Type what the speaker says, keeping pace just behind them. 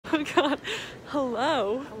Oh god.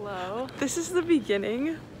 Hello. Hello. This is the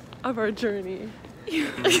beginning of our journey.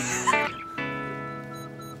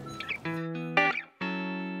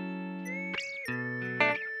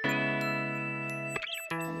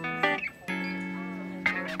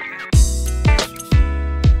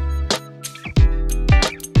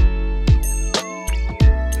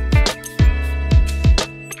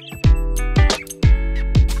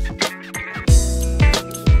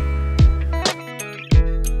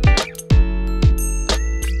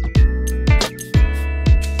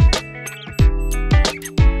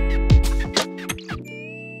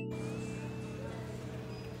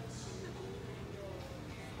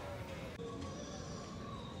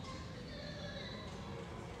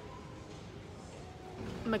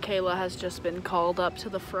 Michaela has just been called up to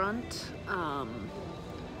the front.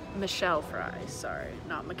 Michelle Fry, sorry,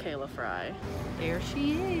 not Michaela Fry. There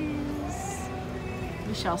she is.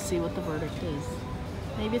 We shall see what the verdict is.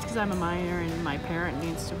 Maybe it's because I'm a minor and my parent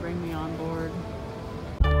needs to bring me on board.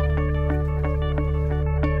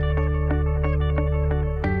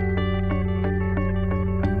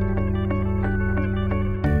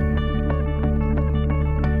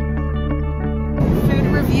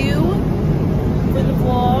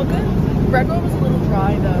 Bread roll was a little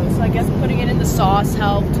dry though, so I guess putting it in the sauce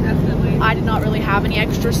helped. Definitely. I did not really have any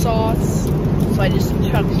extra sauce, so I just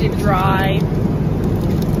chucked it dry.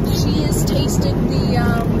 She is tasting the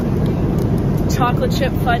chocolate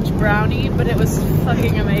chip fudge brownie, but it was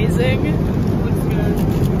fucking amazing. Looks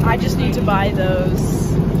good. I just need to buy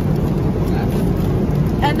those.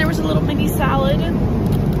 And there was a little mini salad.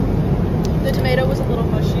 The tomato was a little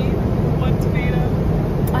mushy. One tomato?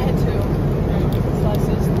 I had 2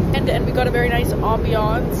 slices. And we got a very nice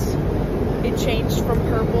ambiance. It changed from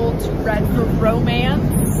purple to red for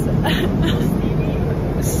romance.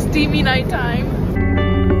 Steamy nighttime.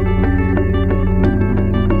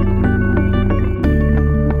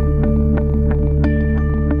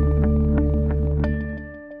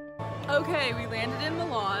 Okay, we landed in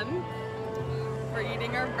Milan. We're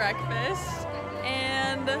eating our breakfast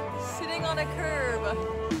and sitting on a curb.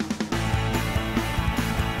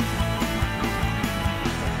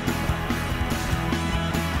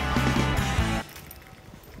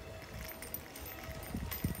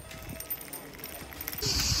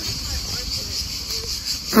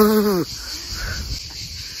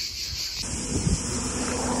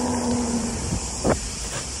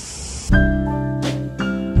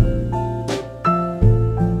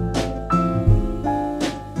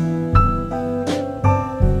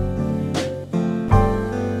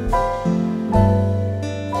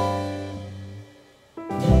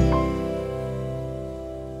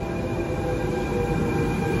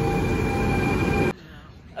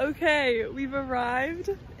 Okay, we've arrived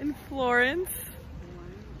in Florence.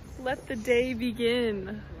 Let the day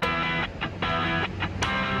begin.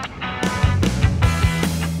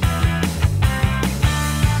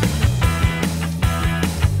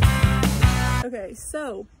 Okay,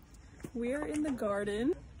 so we're in the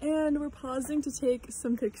garden and we're pausing to take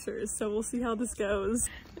some pictures, so we'll see how this goes.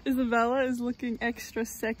 Isabella is looking extra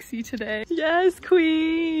sexy today. Yes,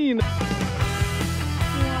 queen!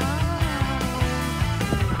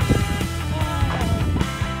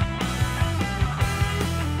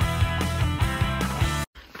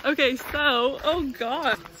 Okay, so, oh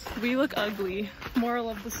god, we look ugly. Moral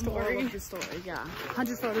of the story. Moral of the story, yeah.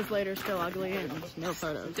 100 photos later, still ugly, and no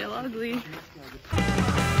photos. Still ugly.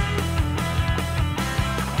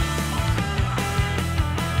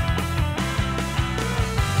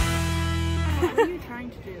 What are you trying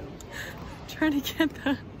to do? Trying to get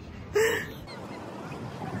the...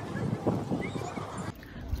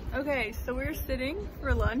 Okay, so we're sitting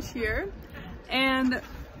for lunch here, and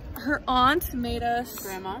her aunt made us...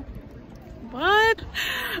 Grandma? What?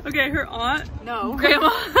 Okay, her aunt... No.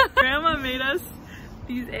 Grandma. Grandma made us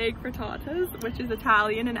these egg frittatas, which is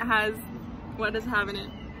Italian, and it has... What does it have in it?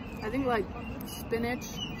 I think like spinach,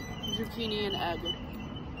 zucchini, and egg.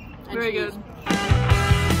 And very cheese. good.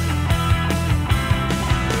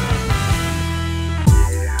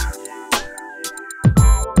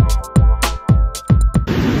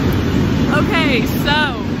 Okay,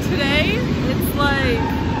 so today it's like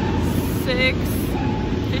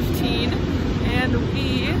 6:15 and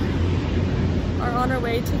we are on our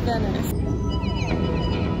way to Venice.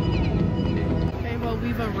 Okay, well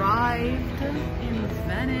we've arrived in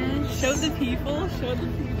Venice. Show the people, show the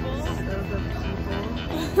people. Show the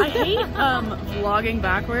people. I hate vlogging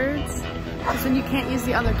backwards because then you can't use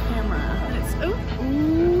the other camera. And it's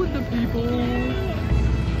ooh, the people.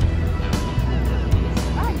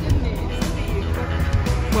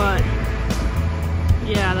 What?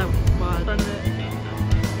 Yeah, that was.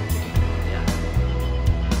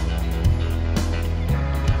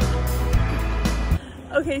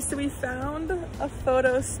 Okay, so we found a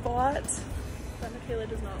photo spot That Michaela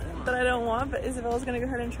does not want. that I don't want, but Isabella's gonna go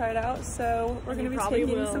ahead and try it out. So we're gonna be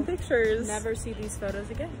taking some pictures. Never see these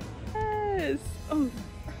photos again. Yes. Oh.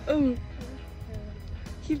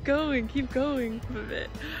 Keep going a bit.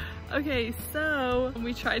 Okay, so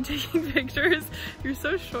we tried taking pictures. You're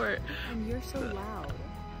so short. And you're so loud.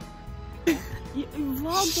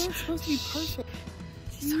 Vlogs aren't supposed to be perfect.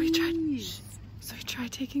 So we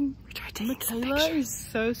tried taking Michaela is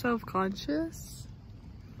so self-conscious.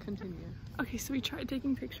 Continue. Okay, so we tried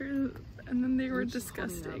taking pictures and then they were Just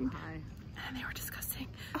disgusting. holding And they were disgusting.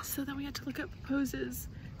 So then we had to look up poses.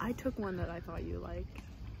 I took one that I thought you liked.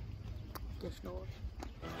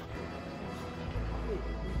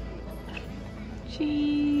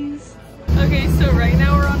 Cheese. Okay, so right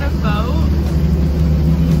now we're on a boat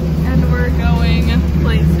and we're going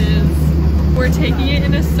places. We're taking it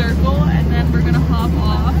in a circle and then we're gonna hop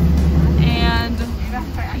off and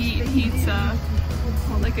eat pizza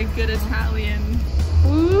like a good Italian.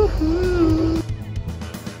 Woohoo!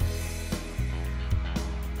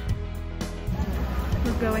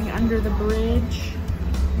 We're going under the bridge.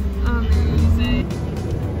 Amazing.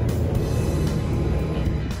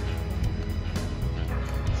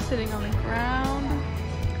 Sitting on the ground.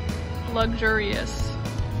 Luxurious.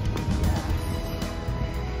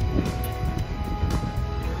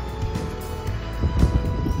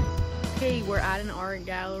 Okay, we're at an art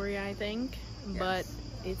gallery, I think, but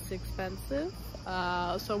it's expensive,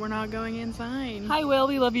 so we're not going inside. Hi, Will.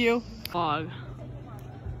 We love you. Vlog.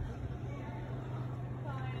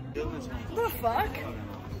 The fuck?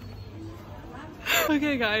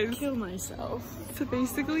 Okay, guys. Kill myself. So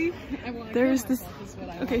basically, there's this.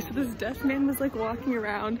 Okay, so this deaf man was like walking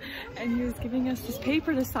around and he was giving us this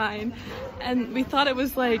paper to sign, and we thought it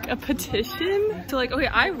was like a petition. So like, okay,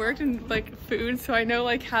 I worked in like food, so I know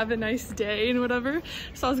like have a nice day and whatever.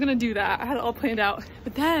 So I was gonna do that. I had it all planned out.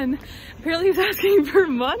 But then apparently he was asking for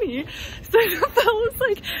money. So the fella's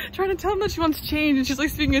like trying to tell him that she wants change and she's like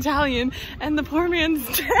speaking Italian, and the poor man's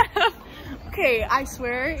deaf. Okay, I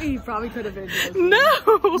swear he probably could have been. No!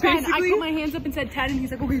 10. Basically, I put my hands up and said 10 and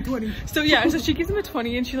he's like, okay, 20. so yeah, so she gives him a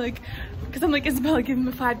 20 and she like, because I'm like, Isabella, give him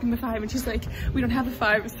a 5, give him a 5. And she's like, we don't have a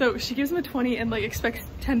 5. So she gives him a 20 and like expects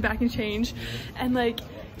 10 back in change. And like,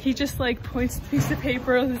 he just like points to the piece of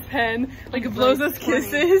paper with his pen, like blows us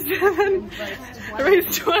kisses, and then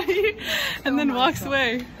writes 20 and then walks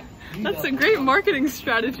away. That's a great marketing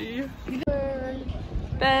strategy.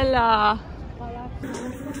 Bella.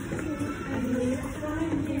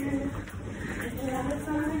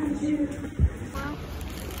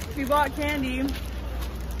 We bought candy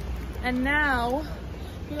and now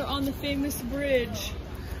we're on the famous bridge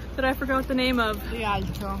that I forgot the name of.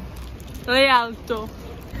 Rialto. Rialto.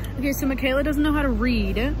 Okay, so Michaela doesn't know how to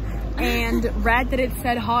read and read that it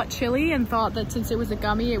said hot chili and thought that since it was a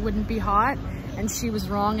gummy it wouldn't be hot, and she was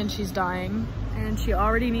wrong and she's dying. And she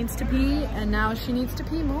already needs to pee and now she needs to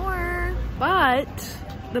pee more. But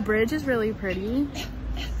the bridge is really pretty.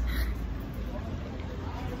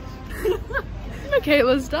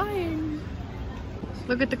 Michaela's dying.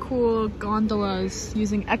 Look at the cool gondolas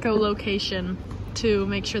using echolocation to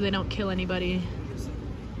make sure they don't kill anybody.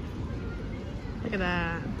 Look at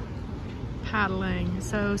that. Paddling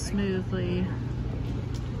so smoothly.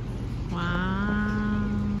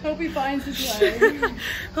 Wow. Hope he finds his way.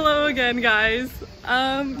 Hello again, guys.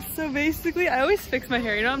 So basically, I always fix my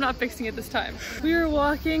hair. You know, I'm not fixing it this time. We were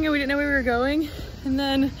walking and we didn't know where we were going. And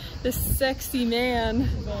then this sexy man,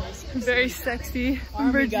 very sexy,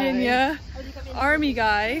 from Virginia, army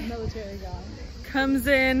guy, Military guy. comes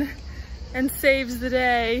in and saves the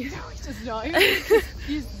day. No, he does not.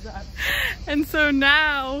 He uses that. And so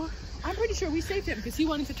now, I'm pretty sure we saved him because he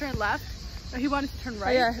wanted to turn left. Or he wanted to turn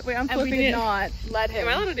right. yeah, wait, I'm and flipping we did it. not let him. Am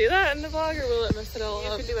I allowed to do that in the vlog, or will it mess it all You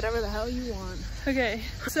up? can do whatever the hell you want. Okay,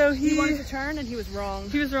 so He wanted to turn and he was wrong.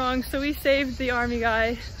 he was wrong, so we saved the army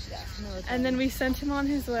guy, Yeah, and then we sent him on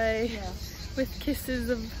his way with kisses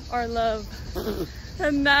of our love.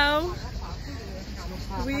 And now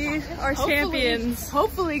we are champions.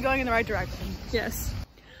 Hopefully going in the right direction. Yes.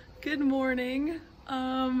 Good morning.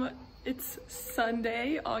 It's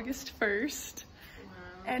Sunday, August 1st.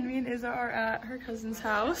 And me and Izza are at her cousin's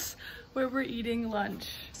house where we're eating lunch.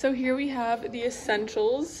 So here we have the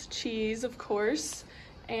essentials, cheese, of course,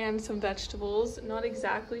 and some vegetables. Not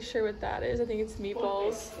exactly sure what that is. I think it's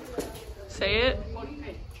meatballs. Say it.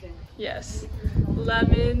 Yes.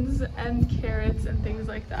 Lemons and carrots and things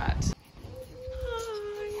like that.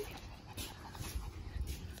 Hi.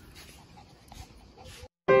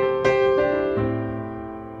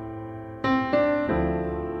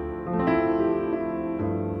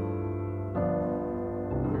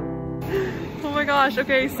 gosh,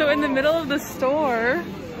 okay, so in the middle of the store,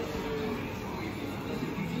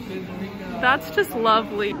 that's just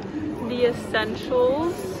lovely. The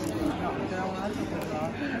essentials.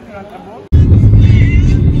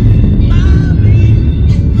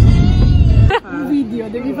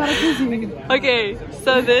 Okay,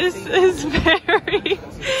 so this is very.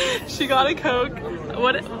 She got a Coke.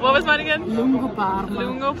 What was mine again? Lungo Parma.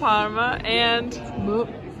 Lungo Parma and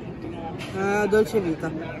Dolce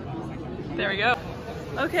Vita. there we go.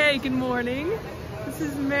 Okay, good morning. This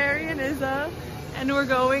is Mary and Isa, and we're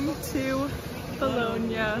going to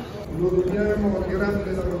Bologna.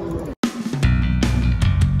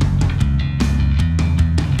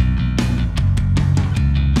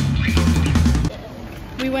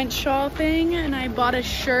 We went shopping and I bought a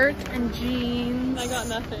shirt and jeans. I got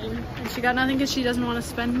nothing. And she got nothing because she doesn't want to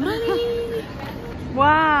spend money.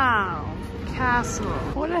 Wow. Castle.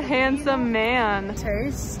 What a handsome man.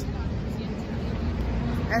 Taste.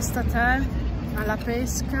 Estate alla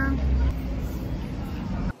pesca.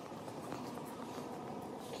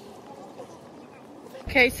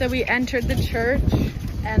 Okay, so we entered the church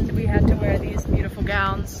and we had to wear these beautiful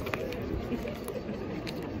gowns.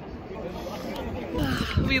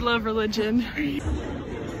 We love religion.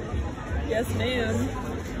 Yes, ma'am.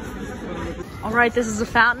 All right, this is a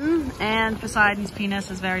fountain and Poseidon's penis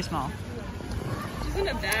is very small. Which isn't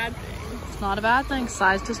a bad thing. It's not a bad thing.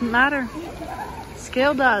 Size doesn't matter.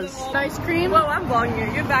 Scale does. Ice cream. Whoa, I'm vlogging you.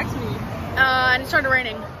 Give it back to me. And it started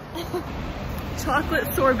raining.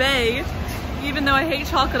 Chocolate sorbet, even though I hate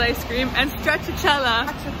chocolate ice cream, and stracciatella.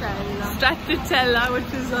 Stracciatella,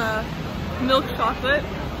 which is milk chocolate.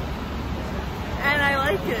 And I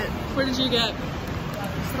like it. What did you get?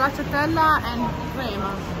 Stracciatella and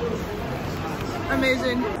crema.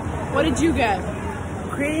 Amazing. What did you get?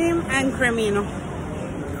 Cream and cremino.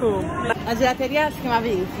 Cool. La gelateria si chiama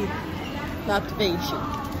Vinci. Not Vinci.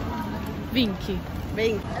 Vinci.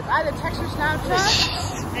 Vinci. It's either text or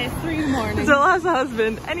Snapchat and it's 3 in the morning. Zella's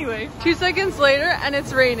husband. Anyway, 2 seconds later and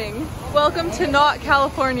it's raining. Welcome to not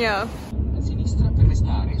California. A sinistra per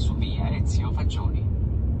restare su via Ezio Faccioni.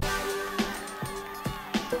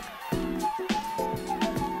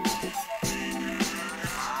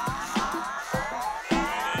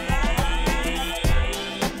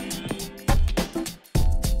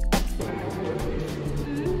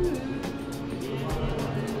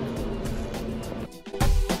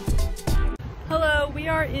 Hello, we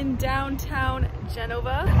are in downtown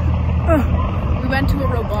Genova. We went to a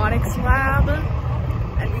robotics lab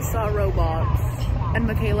and we saw robots. And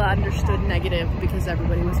Michaela understood negative because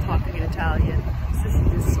everybody was talking in Italian. So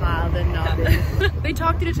she just smiled and nodded. They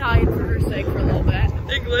talked in Italian for her sake for a little bit.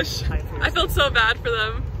 English. I felt so bad for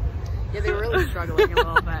them. Yeah, they were really struggling a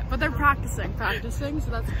little bit. But they're practicing, so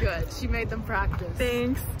that's good. She made them practice.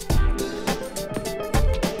 Thanks.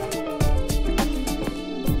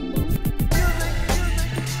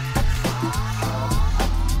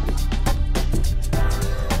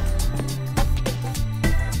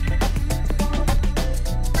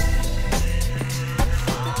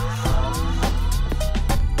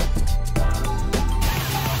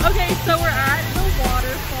 Okay, so we're at the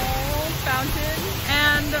waterfall fountain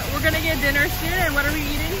and we're gonna get dinner soon. And what are we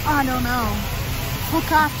eating? I don't know.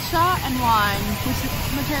 Focaccia and wine, which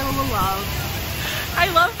Michaela will love. I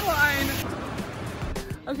love wine.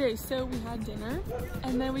 Okay, so we had dinner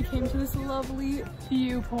and then we came to this lovely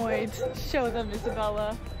viewpoint. Show them,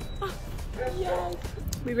 Isabella. Yes.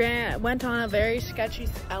 We went on a very sketchy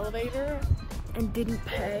elevator and didn't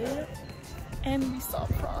pay. And we saw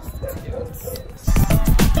prostitutes.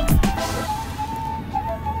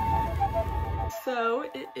 So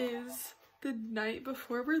it is the night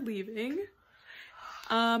before we're leaving.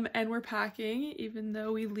 And we're packing even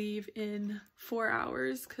though we leave in 4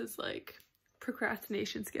 hours because like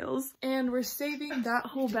procrastination skills. And we're saving that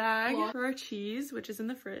whole bag for our cheese, which is in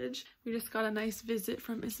the fridge. We just got a nice visit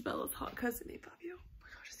from Isabella's hot cousin named Fabio. Oh my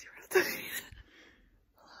gosh, is he around?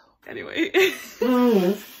 Hello. Anyway.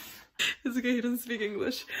 It's okay, he doesn't speak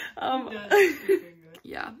English.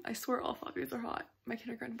 Yeah, I swear all Fabios are hot. My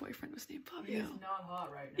kindergarten boyfriend was named Fabio. He's not hot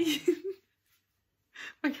right now.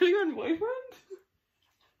 My kindergarten boyfriend?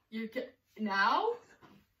 You can now?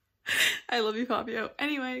 I love you, Fabio.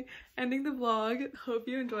 Anyway, ending the vlog. Hope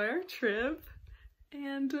you enjoy our trip.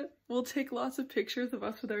 And we'll take lots of pictures of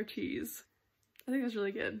us with our cheese. I think that's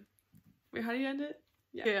really good. Wait, how do you end it?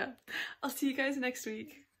 Yeah. I'll see you guys next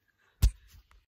week.